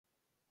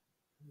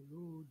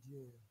Hello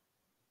there.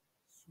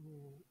 So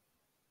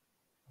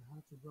I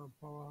had to go and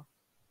power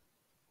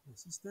my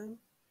system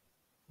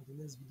for the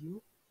next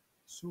video.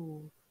 So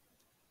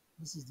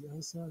this is the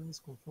answer. Let's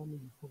confirm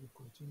it before we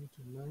continue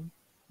to learn.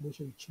 Make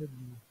sure you check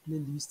the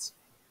playlist.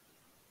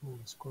 Oh,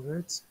 it's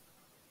correct.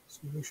 So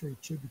make sure you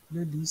check the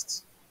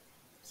playlist.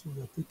 So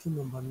we are taking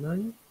number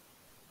 9.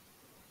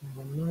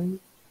 Number 9.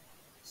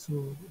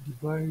 So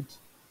divide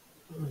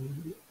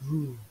and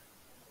rule.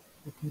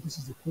 Okay, this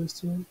is the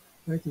question.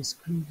 Write a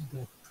script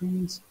that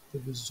prints the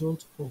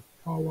result of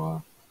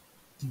power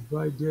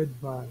divided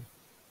by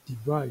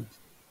divide,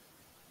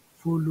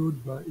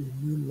 followed by a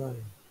new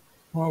line.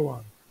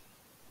 Power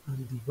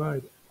and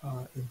divide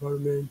are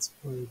environment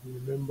variable,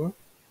 remember?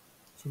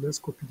 So let's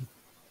copy the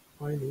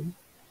file name.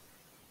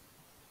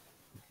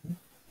 Okay.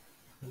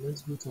 And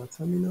let's go to our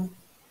terminal.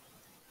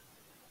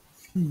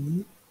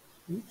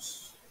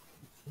 Oops.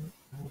 Okay,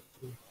 I have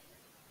to,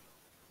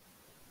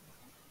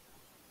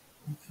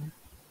 okay.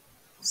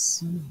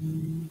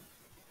 CD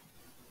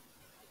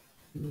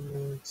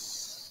Linux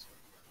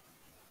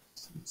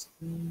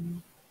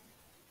system.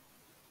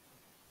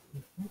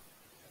 Okay.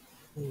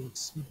 And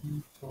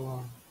CD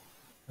power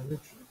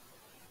directory,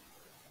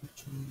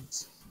 which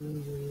is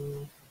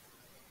 0,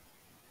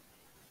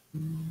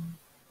 3,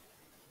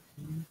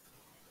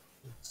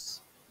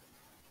 X.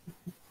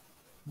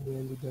 We're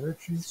in the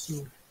directory, so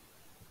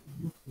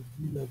look for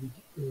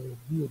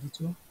view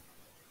editor.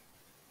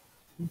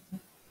 Okay.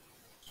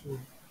 So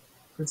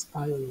press I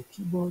on your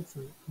keyboard to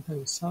enter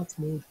your start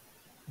mode.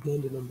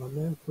 Then the number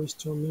 9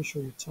 question, make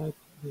sure you type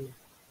the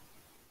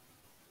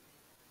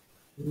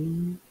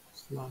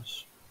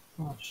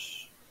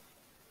 /hash,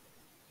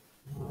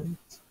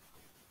 right?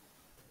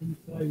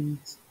 Enter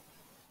it.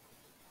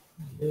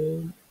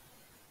 Then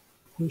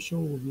the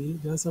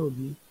answer will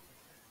be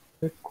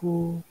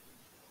echo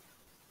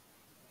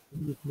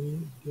with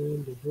me.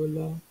 Then the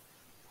dollar.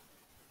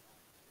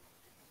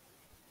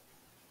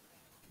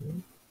 Okay.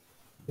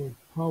 Then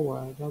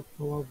power, that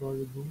power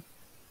variable,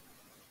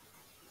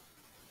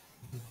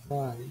 divide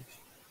by.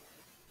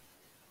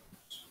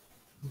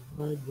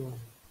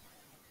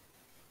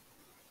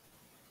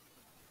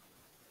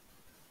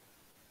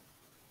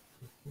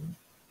 Okay.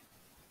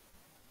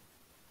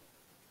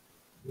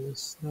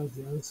 Yes, that's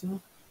the answer.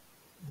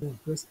 Then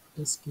press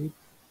escape,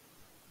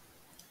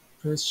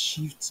 press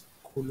shift :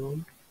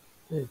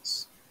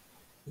 X,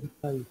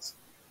 enter it.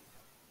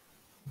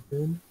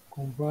 Then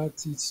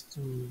convert it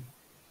to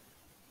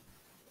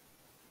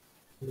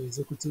an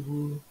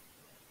executable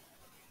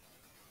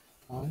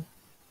file,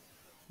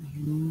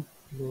 u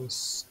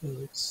plus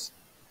x,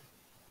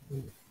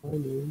 then the file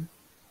name,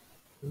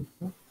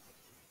 enter.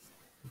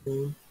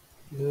 Then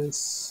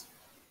let's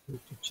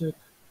to check,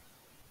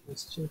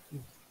 let's check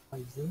if I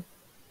is there.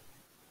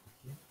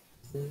 Okay,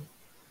 is there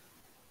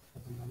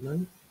at number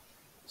 9?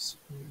 So,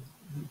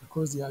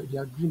 because they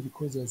are green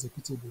because they are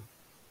executable.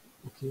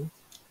 Okay,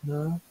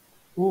 now,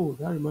 oh,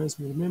 that reminds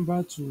me,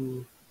 remember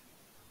to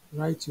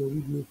write your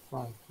readme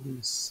file,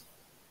 please.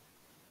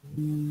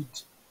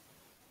 Read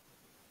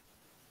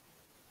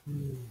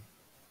me.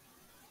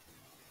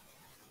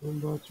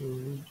 Remember to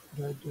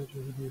write that your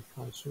readme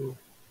file. So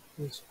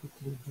let's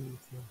quickly do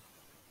it now.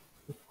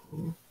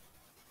 Echo.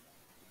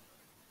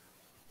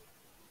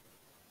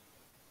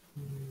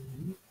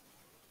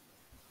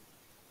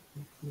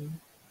 Okay.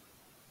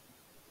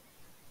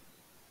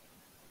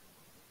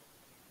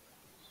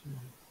 So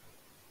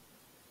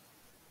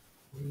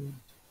read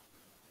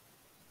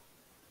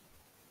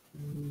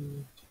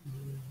me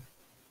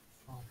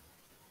file.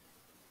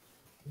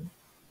 Okay.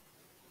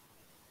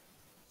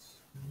 So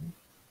read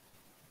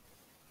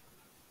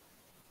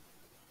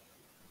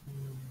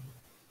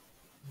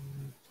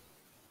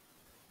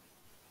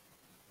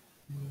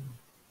me.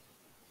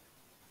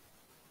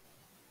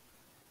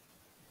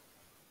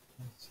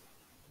 That's right.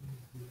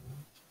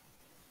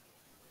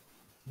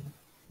 Okay.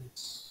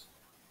 Let's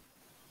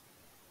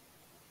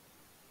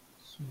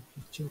so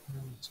we check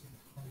now it's on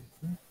file.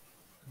 Okay.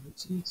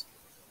 Commit it.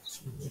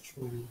 So make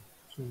sure we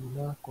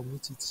now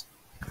commit it. So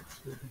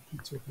we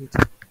keep it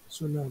updated.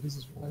 So now this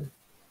is why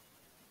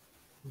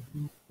we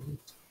do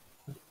commit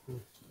that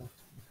code so that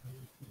we can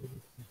repeat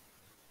everything.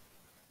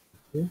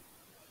 Okay.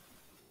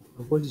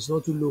 My voice is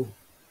not too low.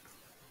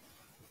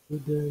 So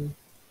then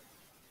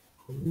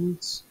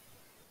commit.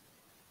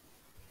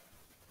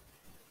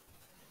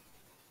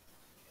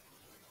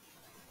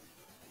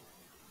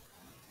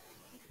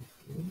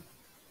 Okay.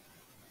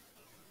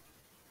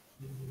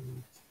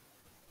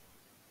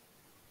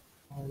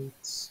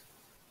 Height.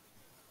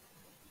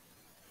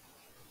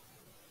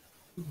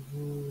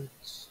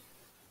 Words.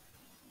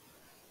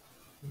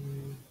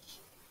 Image.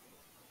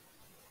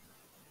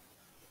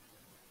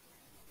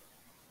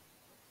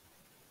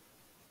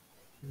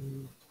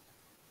 Read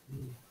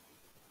me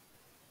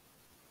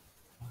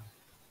file.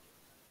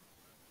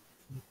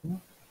 Okay.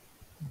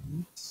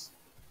 Git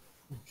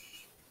push.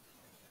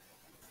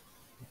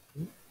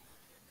 Okay.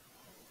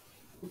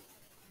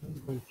 I'm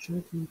going to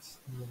check it in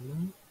the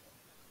line.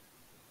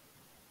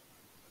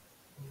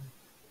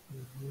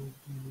 There's no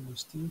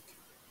mistake.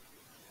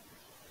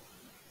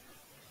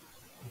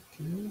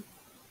 Okay,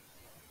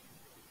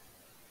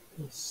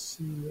 let's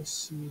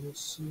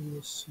see.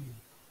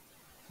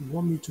 You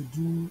want me to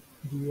do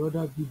the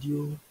other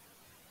video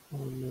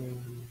on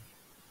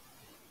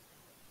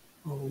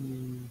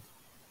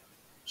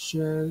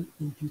share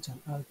input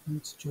and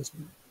output? Just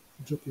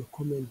drop your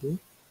comment there.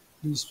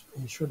 Please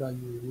ensure that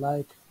you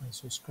like and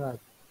subscribe.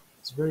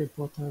 It's very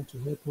important to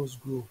help us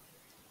grow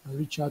and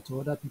reach out to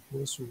other people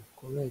also.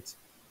 Correct.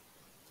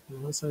 The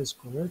answer is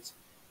correct.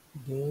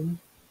 Then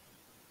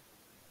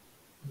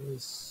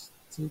let's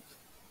take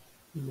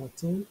number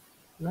 10.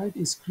 Write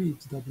a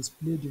script that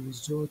displays the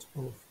result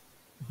of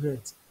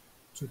breadth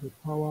to the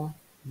power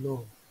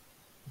love.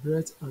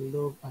 Breadth and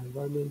love are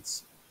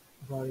environment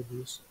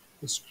variables.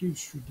 The script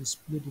should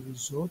display the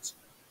result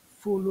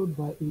followed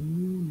by a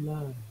new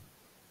line.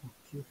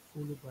 Okay,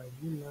 followed by a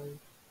new line.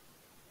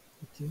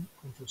 Okay,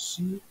 Control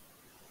C.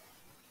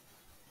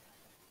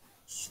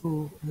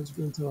 So let's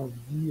go into our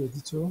V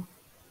editor.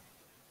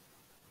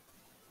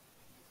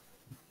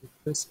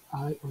 Press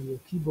I on your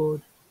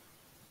keyboard.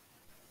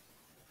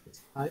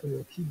 Press I on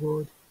your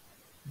keyboard.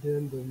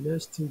 Then the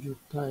next thing you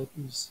type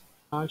is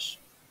hash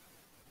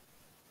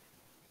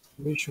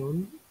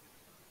exclamation,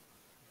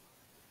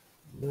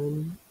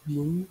 then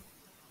bin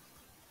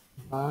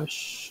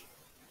bash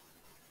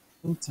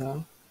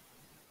enter.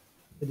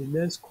 And the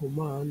next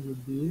command will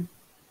be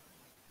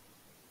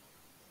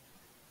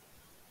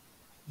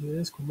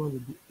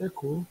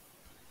echo.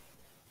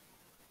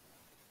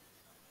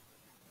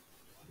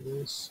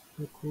 Yes,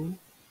 echo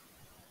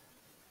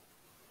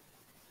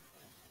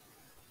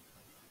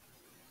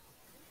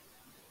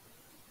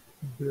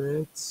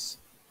breadth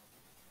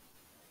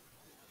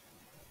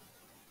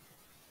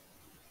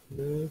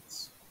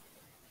breadth.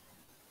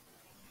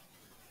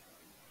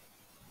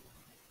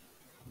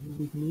 Are you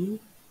with me?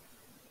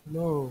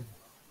 No.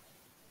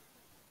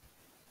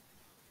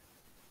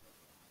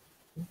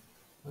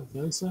 That's the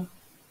answer.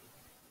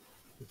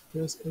 You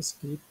press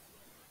escape,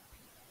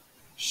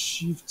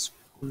 shift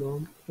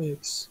column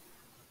X,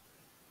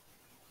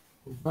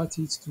 convert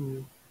it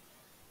to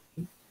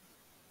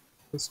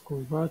let's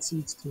convert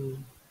it to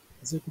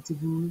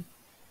executable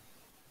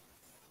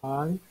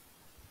I.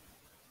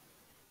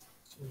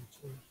 So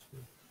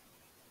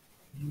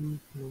U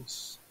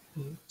plus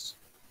X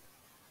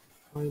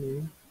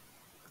final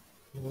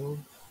of.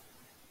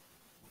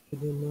 Okay,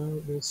 then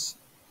now let's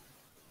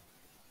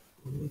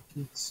make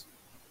it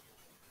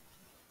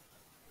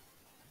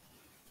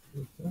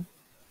enter.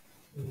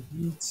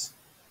 Edit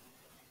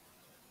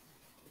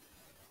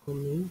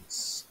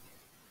comments.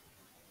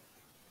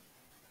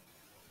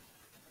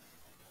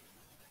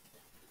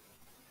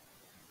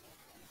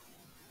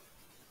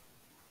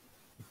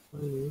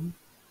 Final.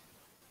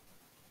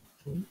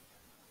 Okay,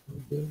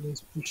 and then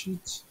let's push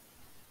it.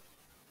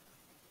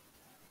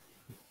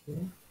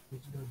 Okay,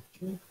 let's go and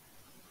check.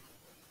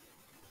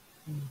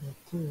 Number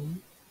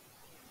 10.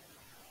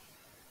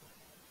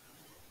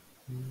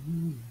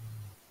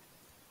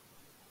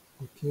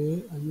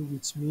 Okay, are you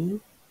with me?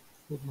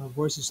 Hope my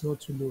voice is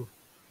not too low.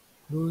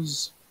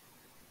 Close.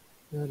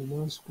 Yeah, the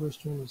last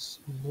question is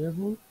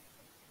 11.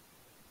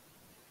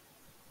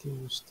 Okay,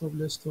 we'll stop.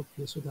 Let's stop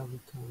here so that we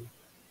can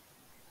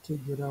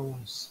take the other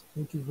ones.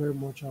 Thank you very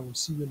much. I will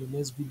see you in the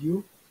next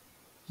video.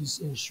 Please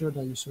ensure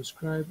that you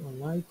subscribe and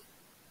like,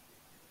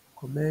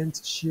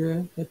 comment,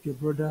 share, help your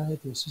brother,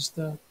 help your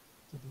sister,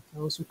 so they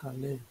can also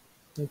can learn.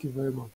 Thank you very much.